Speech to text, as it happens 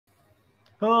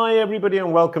Hi everybody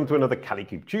and welcome to another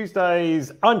Kalicube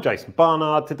Tuesdays. I'm Jason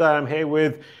Barnard. Today I'm here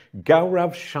with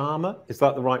Gaurav Sharma. Is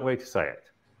that the right way to say it?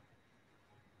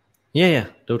 Yeah,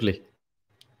 totally.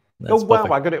 That's wow,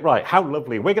 perfect. I got it right. How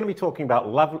lovely. We're going to be talking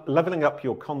about leveling up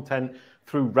your content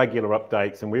through regular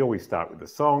updates, and we always start with the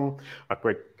song. A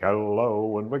quick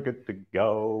hello and we're good to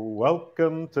go.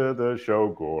 Welcome to the show,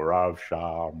 Gaurav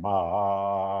Sharma.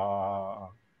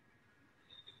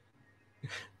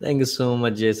 Thank you so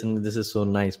much, Jason. This is so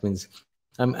nice. Means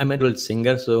I'm an adult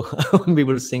singer, so I won't be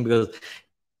able to sing because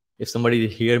if somebody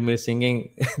hear me singing,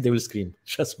 they will scream.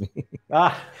 Trust me.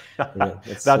 That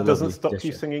doesn't stop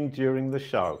you singing during the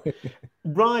show.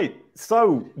 Right.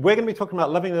 So we're going to be talking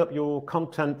about leveling up your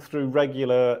content through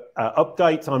regular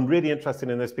updates. I'm really interested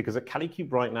in this because at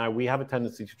Kalicube right now, we have a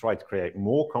tendency to try to create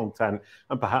more content.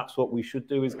 And perhaps what we should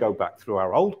do is go back through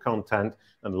our old content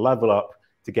and level up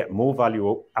to get more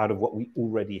value out of what we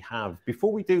already have.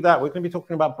 Before we do that, we're going to be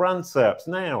talking about brand SERPs.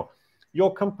 Now,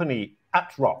 your company,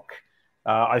 Attrock.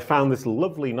 I found this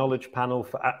lovely knowledge panel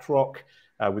for Attrock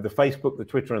with the Facebook, the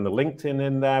Twitter, and the LinkedIn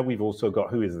in there. We've also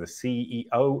got who is the CEO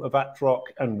of Attrock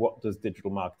and what does digital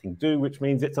marketing do, which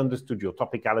means it's understood your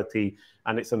topicality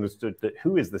and it's understood that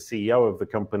who is the CEO of the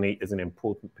company is an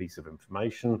important piece of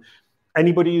information.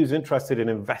 Anybody who's interested in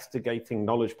investigating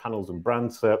knowledge panels and brand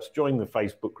SERPs, join the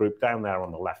Facebook group down there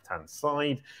on the left-hand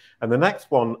side. And the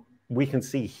next one we can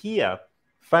see here,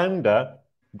 founder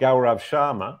Gaurav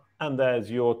Sharma, and there's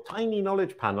your tiny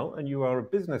knowledge panel, and you are a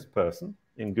business person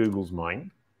in Google's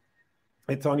mind.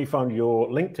 It's only found your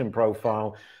LinkedIn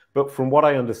profile, but from what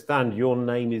I understand, your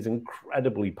name is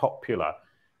incredibly popular,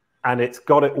 and it's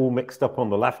got it all mixed up on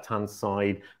the left-hand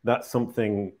side. That's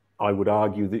something I would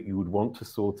argue that you would want to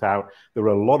sort out. There are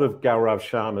a lot of Gaurav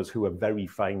Sharmas who are very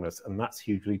famous, and that's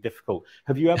hugely difficult.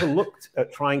 Have you ever looked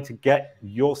at trying to get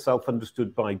yourself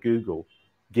understood by Google,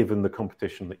 given the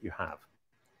competition that you have?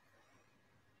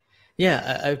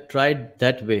 Yeah, I've tried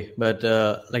that way, but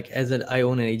I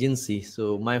own an agency,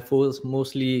 so my focus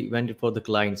mostly went for the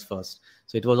clients first.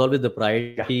 So it was always the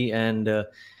priority, and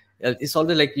it's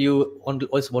always like you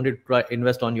always wanted to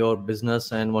invest on your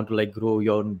business and want to grow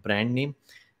your brand name.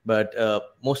 But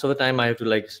most of the time I have to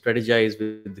strategize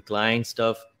with the client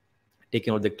stuff,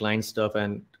 taking out the client stuff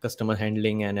and customer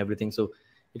handling and everything. So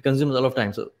it consumes a lot of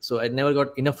time. So I never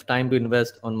got enough time to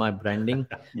invest on my branding.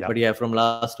 But yeah, from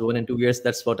last 1 and 2 years,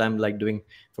 that's what I'm doing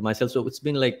for myself. So it's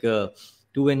been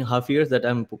 2.5 years that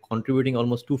I'm contributing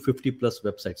almost 250 plus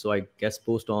websites. So I guest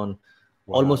post on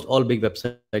almost all big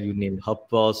websites you name,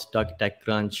 HubSpot,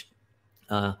 TechCrunch,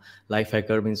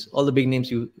 Lifehacker, means all the big names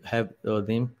you have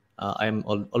name. I'm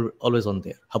always on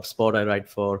there. HubSpot I write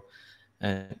for,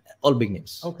 and all big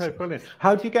names. Okay, brilliant.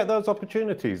 How do you get those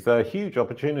opportunities? They're huge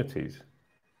opportunities.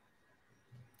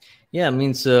 Yeah,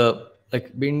 means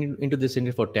been into this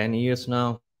industry for 10 years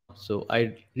now. So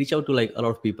I reach out to a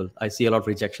lot of people. I see a lot of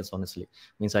rejections, honestly.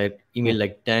 Means I email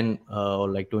 10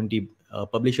 or 20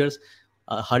 publishers,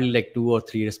 hardly 2 or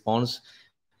 3 response.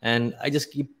 And I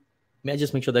just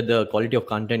make sure that the quality of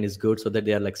content is good so that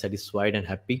they are satisfied and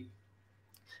happy.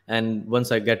 And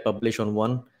once I get published on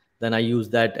one, then I use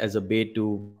that as a bait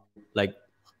to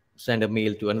send a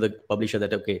mail to another publisher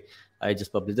that, okay, I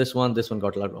just published this one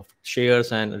got a lot of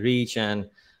shares and reach and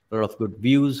a lot of good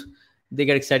views. They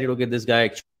get excited, okay, this guy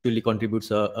actually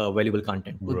contributes a valuable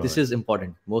content. Right. This is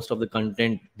important. Most of the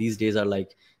content these days are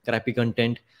crappy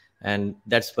content, and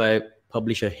that's why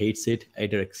publisher hates it,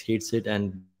 editor hates it,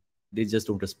 and they just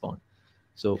don't respond.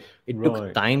 So it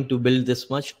took time to build this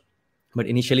much. But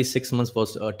initially 6 months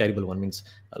was a terrible one. Means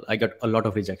I got a lot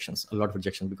of rejections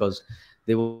because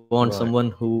they want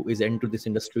someone who is into this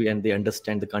industry and they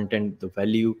understand the content, the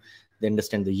value, they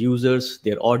understand the users,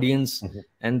 their audience,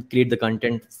 and create the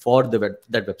content for that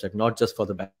website, not just for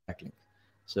the backlink.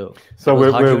 So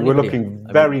we're looking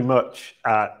very much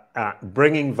at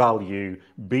bringing value,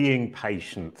 being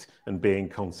patient, and being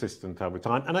consistent over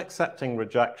time, and accepting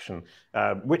rejection,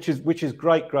 which is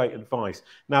great advice.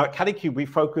 Now at Kalicube, we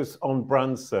focus on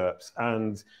brand SERPs,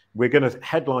 and we're going to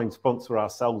headline sponsor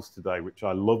ourselves today, which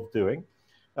I love doing,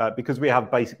 because we have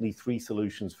basically 3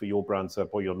 solutions for your brand SERP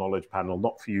or your knowledge panel,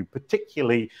 not for you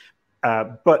particularly,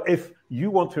 but if you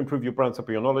want to improve your brand SERP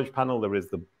or your knowledge panel, there is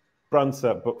the brand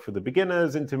SERP book for the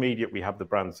beginners, intermediate, we have the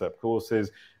brand SERP courses,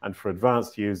 and for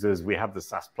advanced users, we have the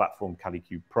SaaS platform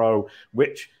Kalicube Pro,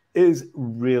 which is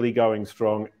really going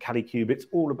strong. Kalicube, it's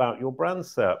all about your brand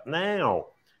SERP. Now,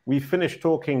 we've finished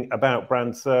talking about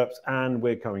brand SERPs, and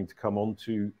we're going to come on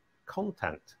to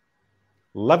content.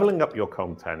 Leveling up your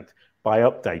content by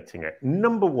updating it.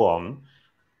 Number 1,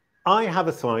 I have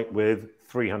a site with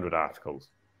 300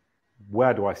 articles.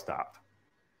 Where do I start?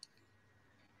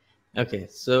 Okay,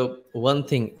 so one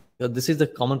thing, this is the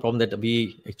common problem that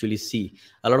we actually see.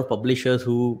 A lot of publishers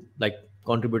who like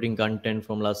contributing content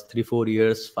from last 3-4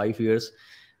 years, 5 years,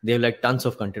 they have like tons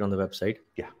of content on the website.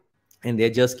 Yeah. And they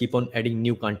just keep on adding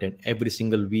new content every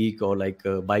single week or like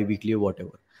bi-weekly or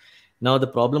whatever. Now the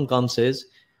problem comes is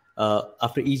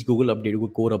after each Google update, Google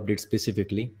core update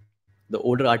specifically, the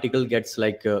older article gets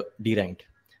like deranked.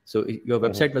 So your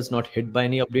website was not hit by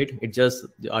any update. It just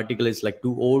the article is like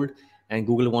too old, and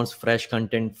Google wants fresh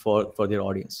content for their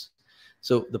audience.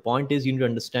 So the point is you need to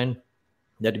understand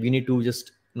that we need to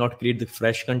just not create the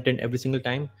fresh content every single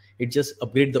time. It just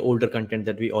upgrade the older content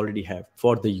that we already have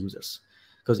for the users,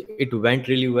 because it went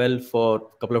really well for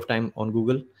a couple of time on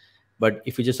Google. But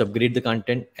if you just upgrade the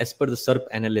content as per the SERP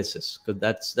analysis, because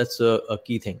that's a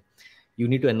key thing, you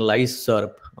need to analyze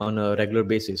SERP on a regular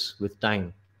basis with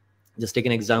time. Just take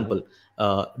an example.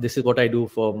 This is what I do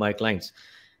for my clients,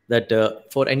 that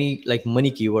for any like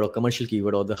money keyword or commercial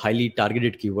keyword or the highly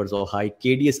targeted keywords or high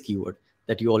KDS keyword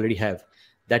that you already have,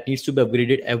 that needs to be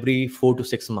upgraded every 4 to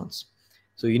 6 months.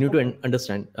 So you need to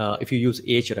understand, if you use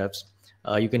Ahrefs,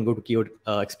 you can go to Keyword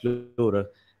Explorer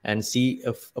and see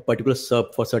if a particular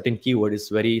SERP for certain keyword is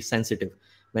very sensitive,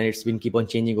 when it's been keep on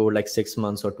changing over like 6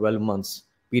 months or 12 months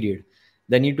period.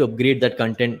 Then you need to upgrade that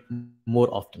content more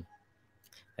often.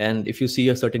 And if you see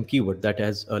a certain keyword that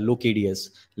has a low KDS,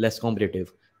 less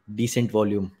competitive, decent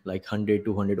volume, like 100,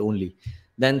 200 only,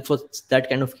 then for that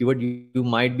kind of keyword, you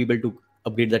might be able to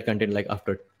upgrade that content like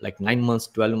after like 9 months,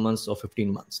 12 months, or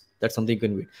 15 months. That's something you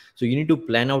can wait. So you need to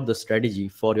plan out the strategy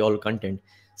for your content,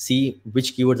 see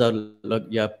which keywords are like,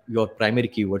 yeah, your primary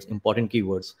keywords, important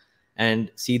keywords,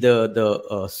 and see the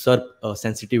SERP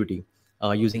sensitivity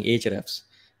using Ahrefs,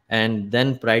 and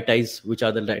then prioritize which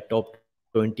are the like, top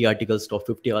 20 articles, top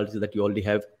 50 articles that you already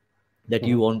have that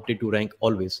you wanted to rank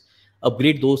always.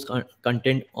 Upgrade those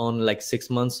content on like 6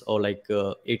 months or like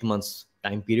 8 months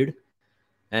time period.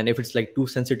 And if it's like too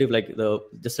sensitive, like the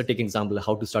just to take example,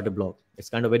 how to start a blog, it's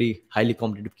kind of very highly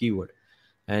competitive keyword,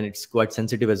 and it's quite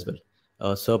sensitive as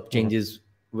well. SERP changes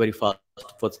very fast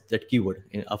for that keyword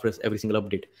after every single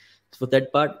update. So for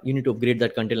that part, you need to upgrade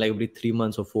that content like every 3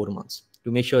 months or 4 months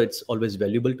to make sure it's always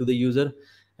valuable to the user,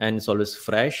 and it's always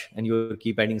fresh, and you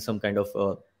keep adding some kind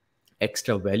of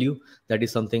extra value that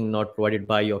is something not provided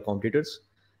by your competitors.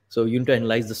 So you need to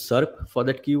analyze the SERP for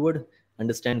that keyword,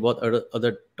 understand what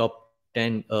other top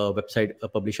 10 website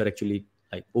publisher actually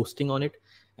like posting on it,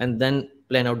 and then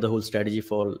plan out the whole strategy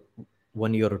for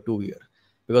 1 year or 2 year,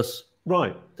 because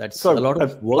Right. that's So a lot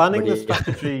of work. planning the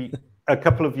strategy a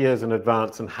couple of years in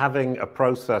advance and having a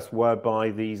process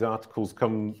whereby these articles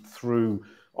come through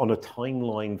on a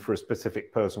timeline for a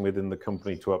specific person within the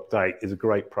company to update is a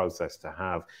great process to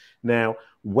have. Now,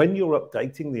 when you're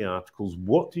updating the articles,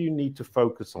 what do you need to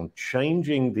focus on?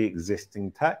 Changing the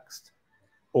existing text,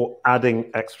 or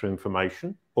adding extra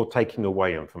information, or taking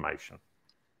away information?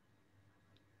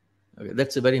 Okay,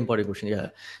 that's a very important question. Yeah.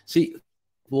 See,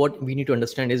 what we need to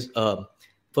understand is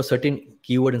for certain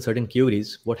keyword and certain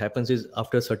queries, what happens is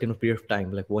after a certain period of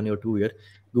time, like 1 year or 2 year,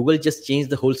 Google just changed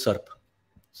the whole SERP.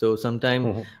 So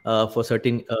sometime for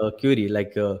certain query,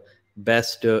 like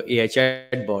best AI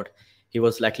chatbot, he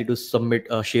was likely to submit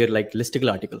share like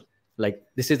listicle article. Like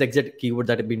this is the exact keyword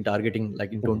that I've been targeting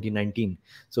like in 2019.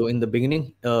 So in the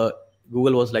beginning,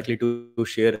 Google was likely to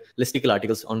share listicle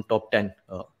articles on top 10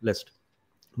 list.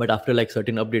 But after like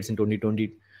certain updates in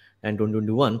 2020 and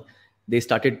 2021, they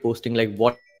started posting like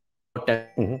what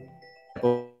type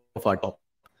of article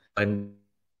and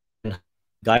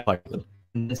guide article,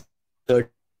 and then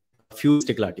a few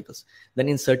listicle articles. Then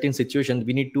in certain situations,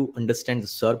 we need to understand the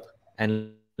SERP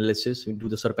analysis. We do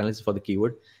the SERP analysis for the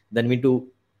keyword. Then we do,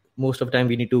 most of the time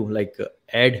we need to like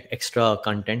add extra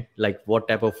content, like what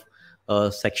type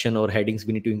of section or headings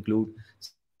we need to include.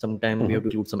 Sometimes we have to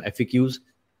include some FAQs.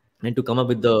 And to come up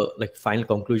with the like final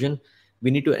conclusion, we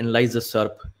need to analyze the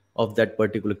SERP of that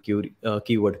particular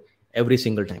keyword every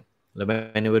single time, like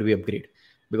whenever we upgrade,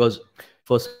 because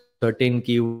for certain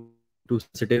keyword that are too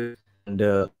sensitive and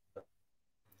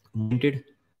pointed,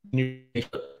 we need to make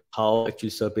sure how actually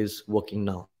SERP is working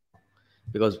now,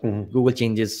 because Google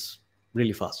changes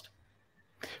really fast.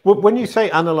 Well, when you say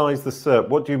analyze the SERP,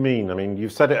 what do you mean? I mean,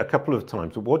 you've said it a couple of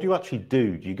times, but what do you actually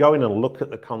do? Do you go in and look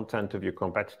at the content of your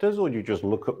competitors, or do you just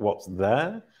look at what's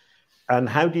there? And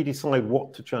how do you decide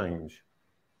what to change?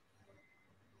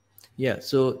 Yeah,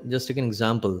 so just take an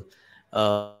example.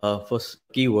 For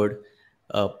keyword,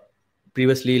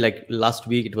 previously, like last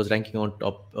week, it was ranking on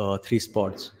top 3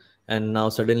 spots. And now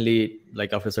suddenly,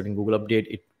 like after a certain Google update,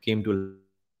 it came to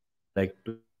like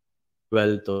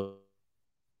 12th or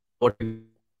 13th spot. So what we do,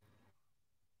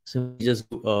 simply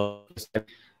just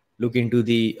look look into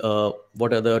the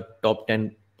what are the top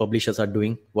 10 publishers are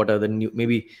doing, what are the new,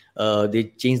 maybe they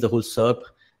change the whole SERP,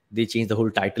 they change the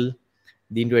whole title.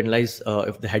 They need to analyze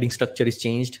if the heading structure is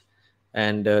changed,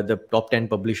 and the top 10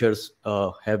 publishers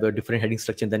have a different heading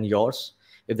structure than yours.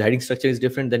 If the heading structure is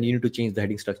different, then you need to change the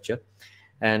heading structure.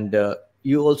 And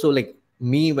you also, like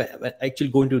me, when I actually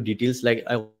go into details, like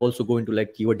I also go into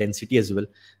like keyword density as well,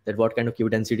 that what kind of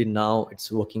keyword density now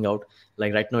it's working out.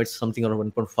 Like right now it's something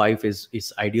around 1.5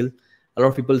 is ideal. A lot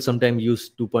of people sometimes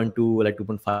use 2.2, like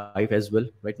 2.5 as well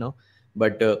right now.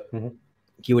 But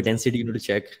keyword density, you need to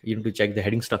check. You need to check the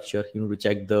heading structure. You need to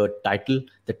check the title,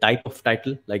 the type of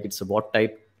title, like it's a what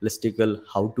type, listicle,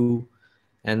 how to,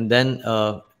 and then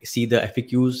see the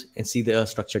FAQs and see the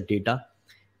structured data.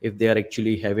 If they are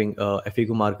actually having FAQ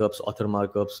markups, author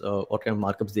markups, what kind of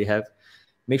markups they have.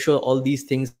 Make sure all these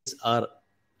things are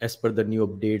as per the new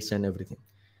updates and everything.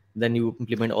 Then you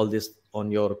implement all this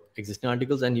on your existing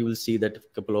articles, and you will see that a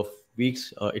couple of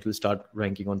weeks, it will start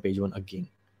ranking on page 1 again.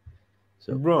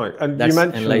 So right, and you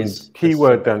mentioned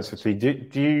keyword density.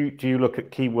 Do you look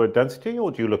at keyword density,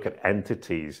 or do you look at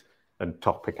entities and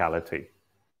topicality?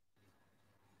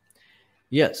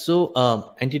 Yeah,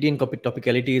 so entity and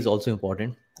topicality is also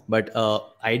important. But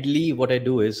ideally, what I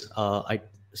do is I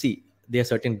see there are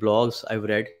certain blogs I've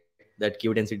read that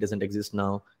keyword density doesn't exist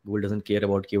now. Google doesn't care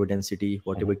about keyword density.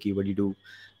 Whatever keyword you do,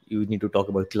 you need to talk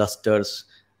about clusters.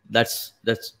 That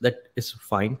is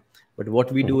fine. But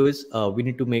what we do is we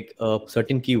need to make a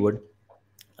certain keyword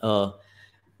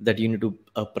that you need to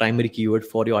a primary keyword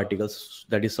for your articles.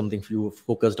 That is something you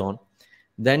focused on.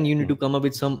 Then you need to come up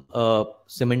with some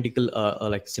semantical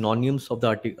like synonyms of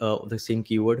the same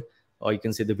keyword, or you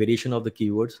can say the variation of the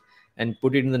keywords, and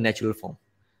put it in the natural form,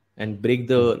 and break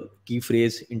the key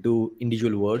phrase into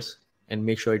individual words, and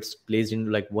make sure it's placed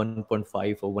in like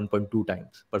 1.5 or 1.2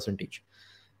 times percentage.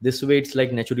 This way it's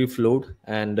like naturally flowed,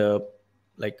 and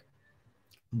like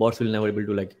bots will never able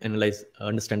to like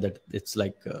understand that it's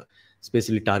like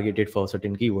specifically targeted for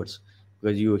certain keywords,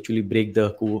 because you actually break the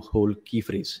whole key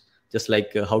phrase. Just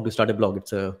like how to start a blog,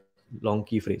 it's a long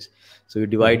key phrase. So you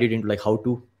divide it into like how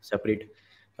to separate,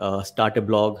 start a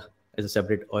blog as a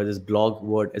separate, or this blog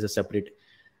word as a separate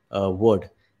word,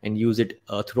 and use it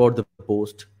throughout the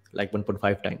post like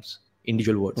 1.5 times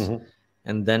individual words.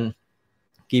 And then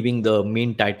keeping the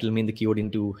main title, the keyword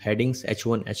into headings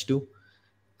H1, H2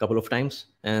 couple of times,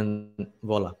 and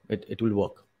voila, it will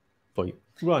work for you.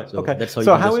 Right. So okay. That's how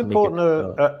so you how important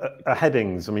are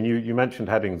headings? I mean, you mentioned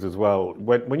headings as well.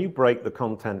 When you break the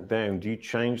content down, do you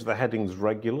change the headings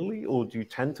regularly, or do you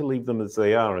tend to leave them as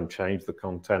they are and change the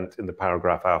content in the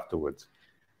paragraph afterwards?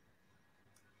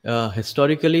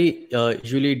 Historically,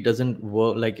 usually it doesn't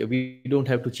work. Like we don't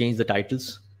have to change the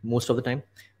titles most of the time,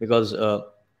 because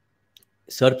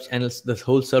SERP and the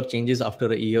whole SERP changes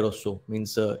after a year or so.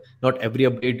 Means not every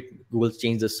update Google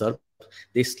changes the SERP.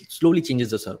 They slowly changes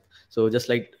the SERP. So just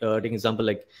like take example,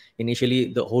 like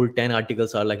initially the whole 10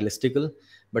 articles are like listicle,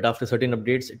 but after certain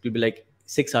updates, it will be like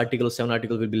 6 articles, 7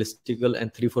 articles will be listicle,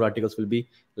 and 3-4 articles will be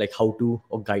like how to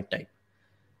or guide type.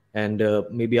 And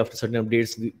maybe after certain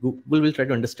updates, Google will try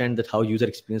to understand that how user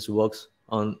experience works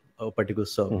on a particular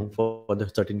SERP for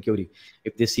the certain query.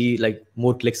 If they see like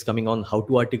more clicks coming on how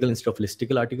to article instead of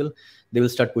listicle article, they will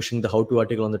start pushing the how to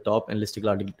article on the top and listicle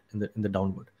article in the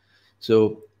downward.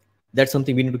 So that's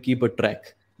something we need to keep a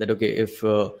track, that okay, if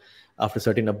after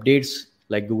certain updates,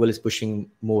 like Google is pushing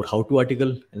more how to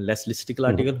article and less listicle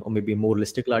article, or maybe more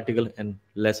listicle article and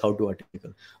less how to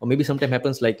article. Or maybe sometimes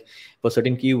happens like for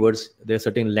certain keywords, there are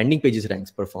certain landing pages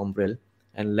ranks perform well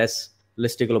and less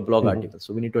listicle or blog articles.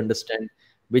 So we need to understand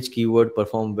which keyword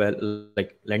perform well,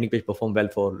 like landing page perform well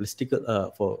for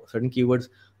listicle for certain keywords,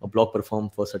 or blog perform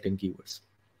for certain keywords.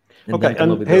 And okay,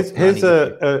 and here's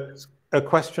a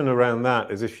question around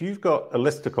that is, if you've got a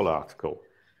listicle article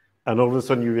and all of a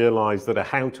sudden you realize that a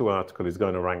how-to article is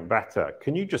going to rank better,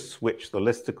 can you just switch the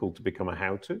listicle to become a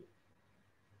how-to?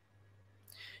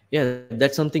 Yeah,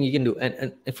 that's something you can do.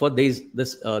 And for there's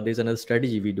another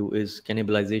strategy we do is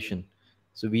cannibalization.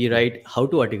 So we write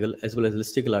how-to article as well as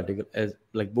listicle article as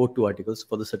like both two articles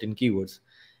for the certain keywords.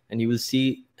 And you will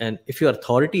see, and if your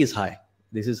authority is high,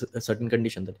 this is a certain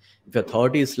condition, that if your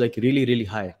authority is like really, really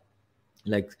high,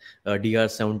 like DR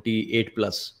 78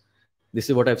 plus, this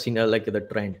is what I've seen like the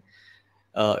trend.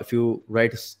 If you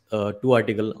write 2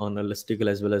 articles on a listicle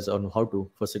as well as on how to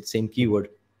for the same keyword,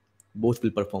 both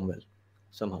will perform well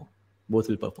somehow. Both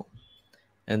will perform,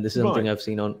 and this is something I've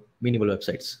seen on minimal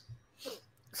websites.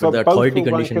 So the authority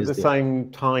condition is at the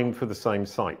same time for the same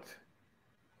site.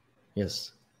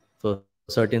 Yes, for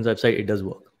certain website it does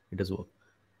work. It does work.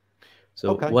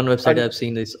 So one website I've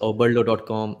seen is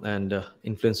oberlo.com and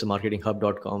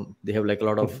influencermarketinghub.com. They have like a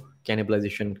lot of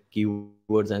cannibalization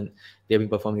keywords, and they have been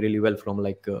performing really well from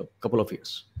like a couple of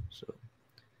years. So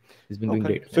it's been doing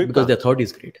great because the authority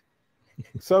is great.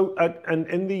 So, and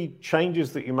in the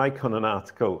changes that you make on an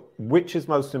article, which is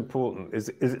most important? Is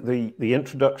it the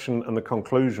introduction and the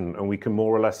conclusion, and we can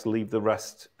more or less leave the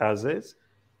rest as is?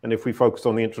 And if we focus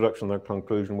on the introduction and the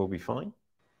conclusion, we'll be fine?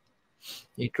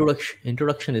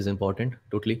 Introduction is important,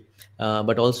 totally.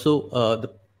 But also,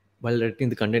 while writing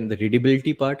the content, the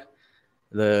readability part,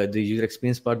 the user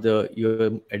experience part,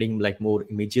 you're adding like more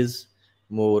images,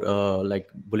 more like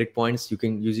bullet points. You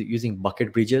can use it using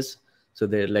bucket bridges. So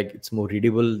they're like, it's more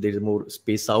readable, there's more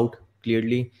space out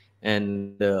clearly,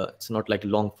 and it's not like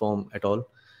long form at all.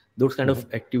 Those kind of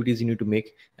activities you need to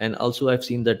make. And also I've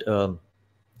seen that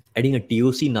adding a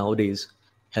TOC nowadays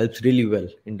helps really well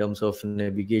in terms of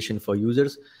navigation for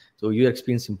users. So user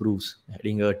experience improves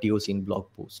adding a TOC in blog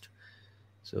post.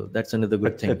 So that's another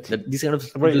good thing. These kind of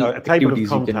a table of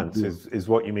contents is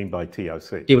what you mean by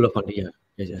TOC. Table of content,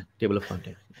 yeah, table of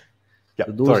content. Yeah,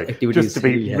 so sorry, just to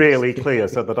be really clear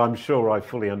so that I'm sure I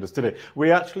fully understood it. We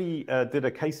actually did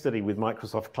a case study with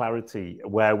Microsoft Clarity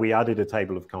where we added a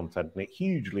table of content, and it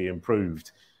hugely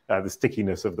improved the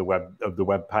stickiness of the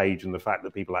web page and the fact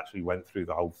that people actually went through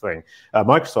the whole thing.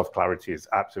 Microsoft Clarity is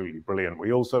absolutely brilliant.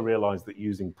 We also realized that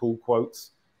using pull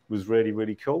quotes was really,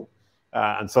 really cool.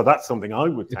 And so that's something I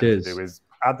would tend to do is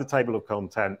add the table of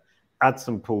content, add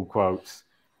some pull quotes,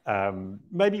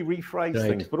 maybe rephrase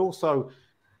things, but also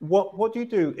what do you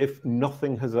do if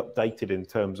nothing has updated in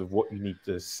terms of what you need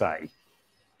to say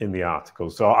in the article?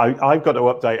 So I've got to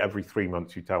update every 3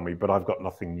 months, you tell me, but I've got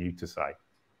nothing new to say.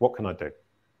 What can I do?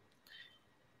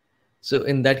 So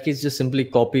in that case, just simply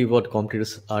copy what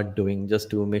competitors are doing, just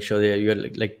to make sure that you're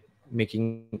like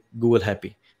making Google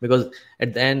happy. Because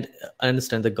at the end, I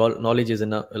understand the knowledge is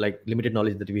enough, like limited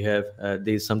knowledge that we have.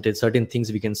 There's certain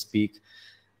things we can speak,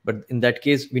 but in that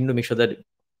case, we need to make sure that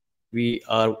we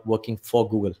are working for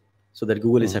Google, so that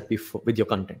Google is happy with your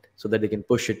content, so that they can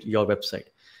push it your website.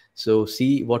 So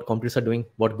see what competitors are doing,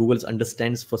 what Google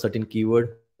understands for certain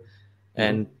keyword,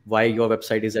 and why your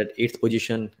website is at 8th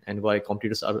position and why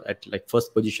competitors are at like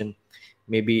 1st position.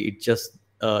 Maybe it just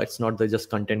it's not just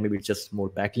content, maybe it's just more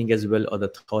backlink as well, or the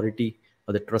authority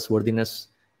or the trustworthiness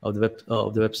of the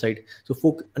website.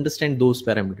 So understand those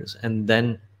parameters and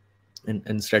then and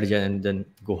strategize and then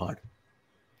go hard.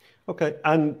 Okay,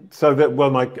 and so that,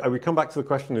 well, we come back to the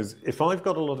question is, if I've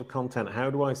got a lot of content, how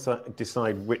do I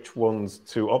decide which ones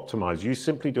to optimize? You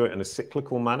simply do it in a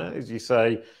cyclical manner, as you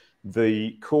say,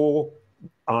 the core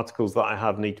articles that I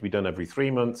have need to be done every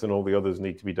 3 months, and all the others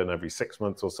need to be done every 6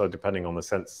 months or so, depending on the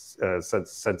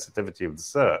sensitivity of the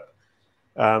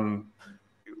SERP.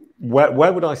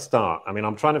 Where would I start? I mean,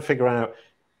 I'm trying to figure out,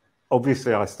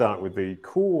 obviously I start with the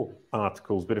core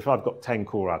articles, but if I've got 10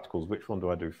 core articles, which one do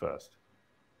I do first?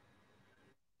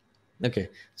 Okay,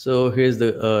 so here's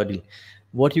the deal.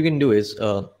 What you can do is,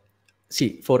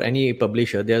 see, for any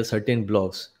publisher, there are certain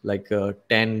blogs, like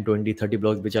 10, 20, 30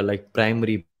 blogs, which are like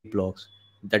primary blogs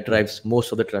that drives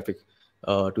most of the traffic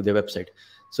to their website.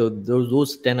 So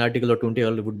those 10 articles or 20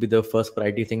 articles would be the first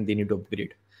priority thing they need to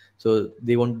upgrade. So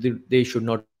they should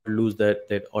not lose their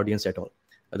audience at all.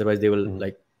 Otherwise, they will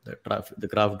like the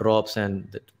graph drops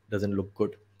and that doesn't look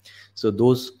good. So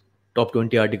those top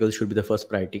 20 articles should be the first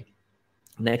priority.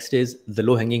 Next is the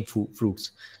low-hanging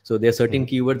fruits. So there are certain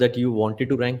keywords that you wanted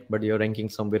to rank, but you're ranking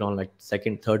somewhere on like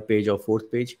 2nd, 3rd page or 4th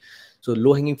page. So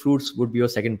low-hanging fruits would be your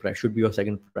should be your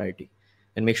second priority,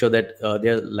 and make sure that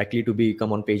they're likely to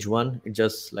come on page 1. It's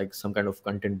just like some kind of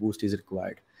content boost is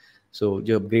required. So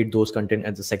you upgrade those content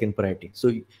as the second priority.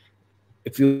 So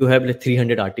if you have like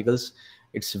 300 articles,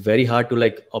 it's very hard to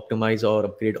like optimize or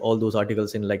upgrade all those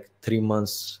articles in like 3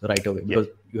 months right away, because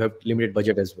you have limited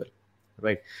budget as well.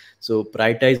 Right. So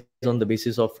prioritize on the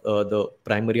basis of the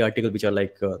primary article, which are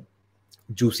like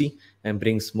juicy and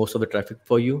brings most of the traffic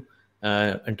for you,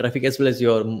 and traffic as well as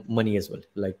your money as well,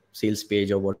 like sales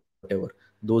page or whatever.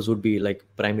 Those would be like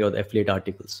primary or the affiliate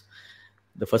articles.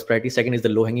 The first priority. Second is the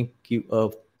low-hanging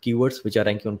keywords, which are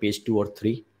ranking on page 2 or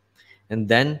 3. And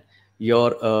then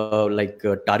your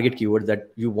target keyword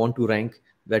that you want to rank,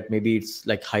 that maybe it's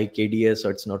like high KDS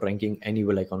or it's not ranking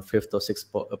anywhere, like on 5th or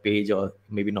 6th page, or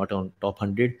maybe not on top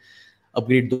 100.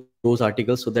 Upgrade those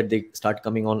articles so that they start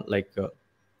coming on like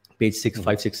page 6,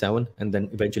 5, 6, 7, and then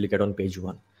eventually get on page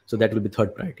 1. So that will be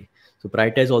third priority. So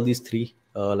prioritize all these 3,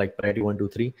 like priority 1, 2,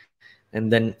 3,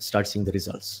 and then start seeing the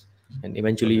results. And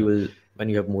eventually you will, when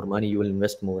you have more money, you will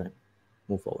invest more and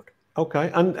move forward.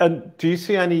 Okay, and do you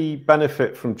see any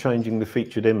benefit from changing the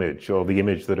featured image or the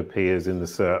image that appears in the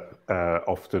SERP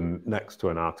often next to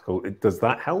an article? Does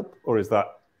that help, or is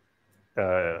that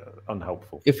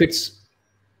unhelpful? If it's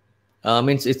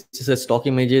means it's a stock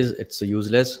images, it's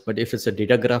useless. But if it's a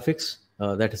data graphics,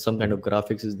 that is some kind of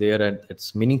graphics is there and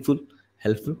it's meaningful,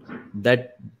 helpful,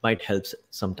 that might help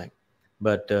sometime.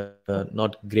 But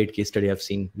not great case study I've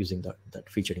seen using that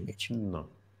featured image. No.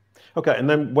 Okay, and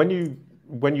then when you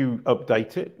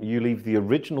update it, you leave the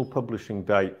original publishing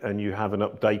date and you have an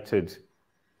updated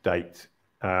date.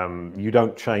 You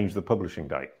don't change the publishing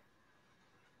date.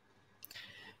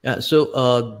 Yeah,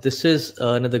 so this is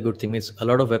another good thing. Means a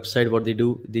lot of websites, what they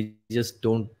do, they just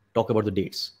don't talk about the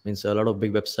dates. Means a lot of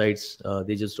big websites,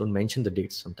 they just don't mention the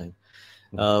dates sometimes.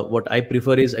 What I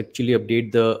prefer is actually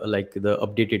update the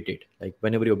updated date. Like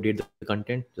whenever you update the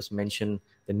content, just mention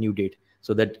the new date,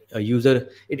 so that a user,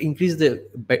 it improves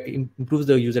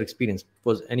the user experience.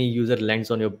 Because any user lands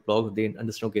on your blog, they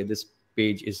understand, okay, this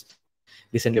page is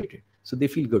recently updated, so they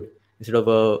feel good instead of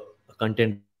a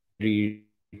content year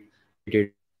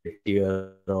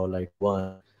or like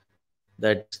one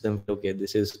that them feel, okay,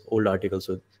 this is old article,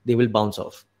 so they will bounce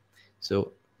off.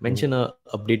 So mention a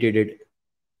updated it.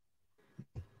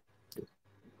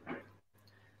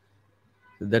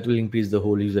 That will increase the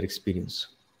whole user experience,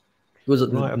 because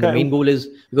the main goal is,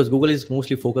 because Google is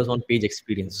mostly focused on page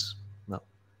experience now.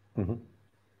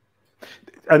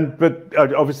 But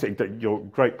obviously, your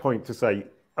great point to say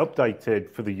updated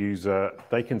for the user,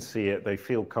 they can see it, they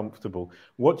feel comfortable.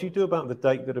 What do you do about the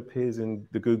date that appears in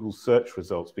the Google search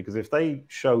results? Because if they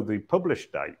show the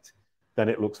published date, then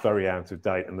it looks very out of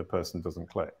date and the person doesn't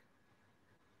click.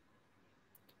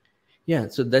 Yeah,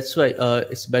 so that's why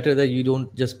it's better that you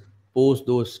don't just post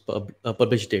those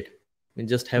published date. You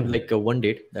just have like a one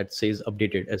date that says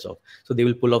updated as of. So they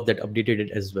will pull off that updated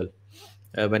date as well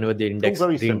whenever they reindex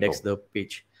the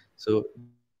page. So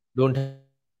don't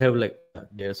have like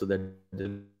there, so that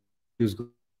the use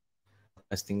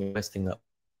messing up.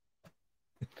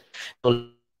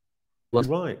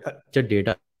 Right.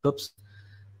 Data backups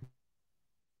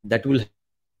that will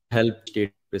help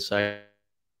state precise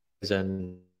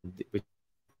and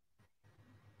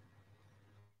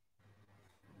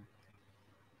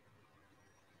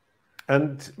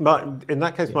in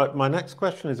that case, my next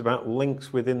question is about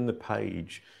links within the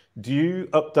page. Do you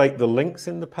update the links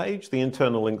in the page, the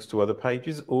internal links to other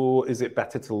pages, or is it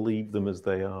better to leave them as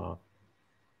they are?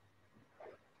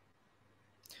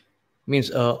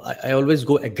 Means I always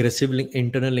go aggressive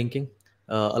internal linking.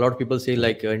 A lot of people say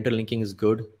like interlinking is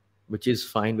good, which is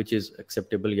fine, which is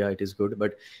acceptable. Yeah, it is good,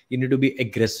 but you need to be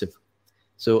aggressive.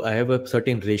 So I have a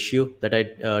certain ratio that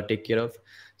I take care of.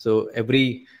 So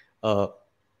every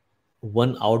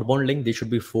one outbound link, there should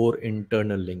be 4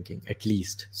 internal linking at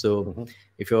least. So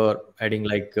if you're adding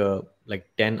like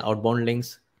 10 outbound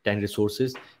links, 10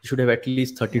 resources, you should have at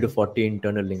least 30 to 40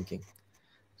 internal linking.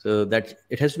 So that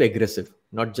it has to be aggressive,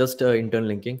 not just internal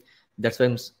linking. That's why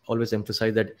I'm always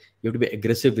emphasize that you have to be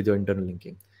aggressive with your internal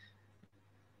linking.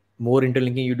 More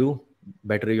interlinking you do,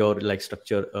 better your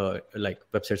structure,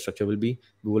 website structure will be.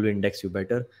 Google will index you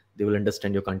better. They will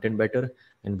understand your content better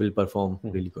and will perform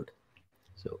really good.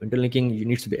 So interlinking, you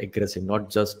need to be aggressive,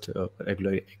 not just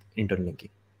regular interlinking.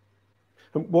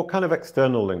 What kind of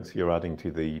external links you're adding to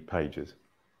the pages?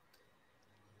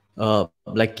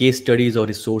 Like case studies or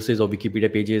resources or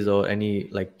Wikipedia pages or any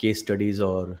like case studies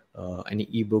or any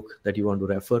ebook that you want to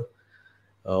refer,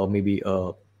 or maybe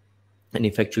any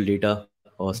factual data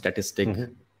or statistic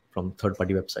from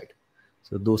third-party website.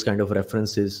 So those kind of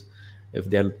references, if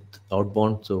they're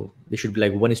outbound, so they should be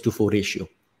like 1:4 ratio.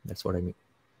 That's what I mean.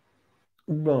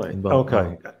 Right.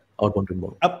 Okay. Outbound to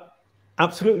inbound.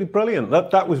 Absolutely brilliant.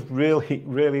 That was really,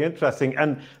 really interesting.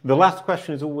 And the last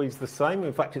question is always the same.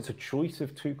 In fact, it's a choice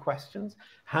of 2 questions.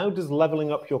 How does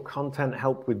leveling up your content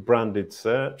help with branded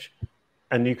search?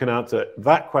 And you can answer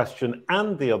that question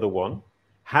and the other one.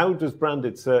 How does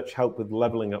branded search help with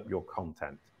leveling up your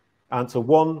content? Answer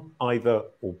one, either,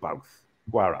 or both.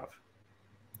 Gaurav.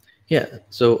 Yeah.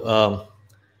 So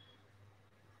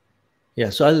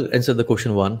so I'll answer the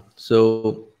question 1.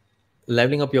 So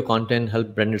leveling up your content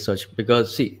help branded search,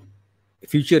 because see,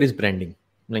 future is branding.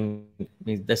 Like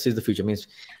this is the future. Means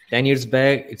 10 years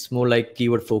back, it's more like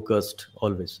keyword focused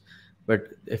always. But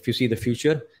if you see the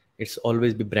future, it's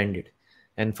always be branded.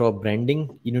 And for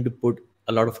branding, you need to put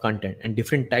a lot of content and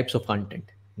different types of content,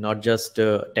 not just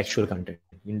textual content.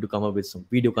 You need to come up with some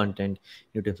video content,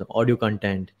 you need to have some audio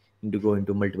content, you need to go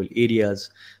into multiple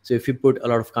areas. So if you put a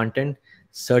lot of content,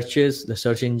 searches, the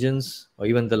search engines, or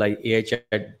even the like AI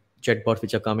chatbots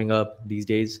which are coming up these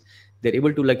days, they're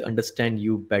able to like understand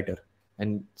you better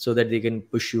and so that they can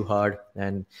push you hard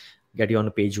and get you on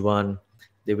page one.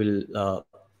 They will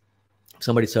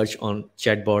somebody search on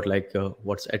chatbot like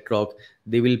what's Attrock,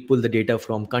 they will pull the data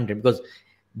from content, because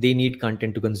they need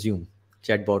content to consume,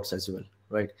 chatbots as well,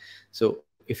 right? So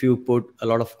if you put a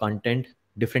lot of content,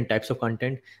 different types of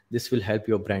content, this will help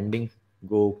your branding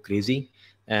go crazy.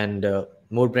 And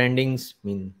more brandings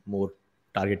mean more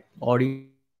target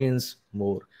audience,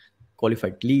 more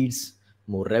qualified leads,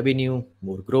 more revenue,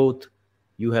 more growth,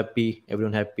 you happy,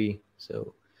 everyone happy.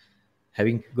 So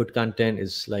having good content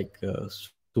is like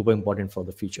super important for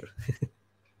the future.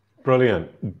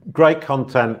 Brilliant. Great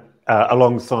content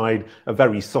alongside a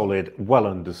very solid, well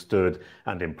understood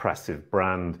and impressive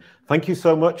brand. Thank you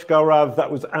so much, Gaurav.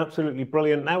 That was absolutely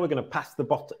brilliant. Now we're going to pass the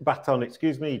baton,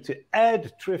 to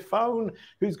Ed Trifone,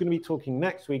 who's going to be talking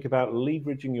next week about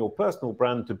leveraging your personal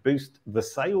brand to boost the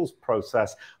sales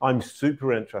process. I'm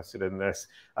super interested in this.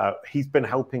 He's been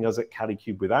helping us at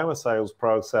Kalicube with our sales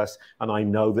process, and I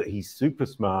know that he's super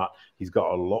smart. He's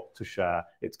got a lot to share.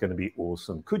 It's going to be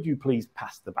awesome. Could you please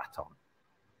pass the baton?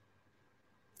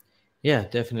 Yeah,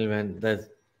 definitely, man. That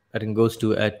I think goes to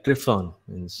Trifone.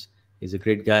 Means he's a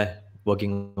great guy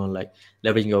working on like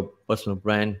leveraging your personal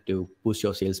brand to boost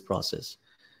your sales process.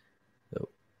 So,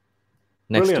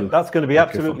 brilliant. That's going to be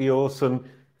absolutely awesome.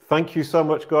 Thank you so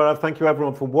much, Gaurav. Thank you,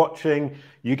 everyone, for watching.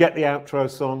 You get the outro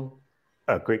song.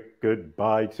 A quick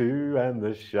goodbye to end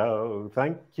the show.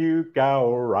 Thank you,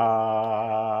 Gaurav.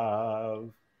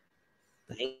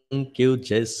 Thank you,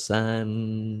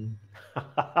 Jason.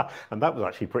 And that was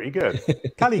actually pretty good.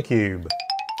 Kalicube.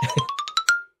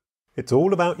 It's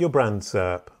all about your brand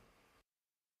SERP.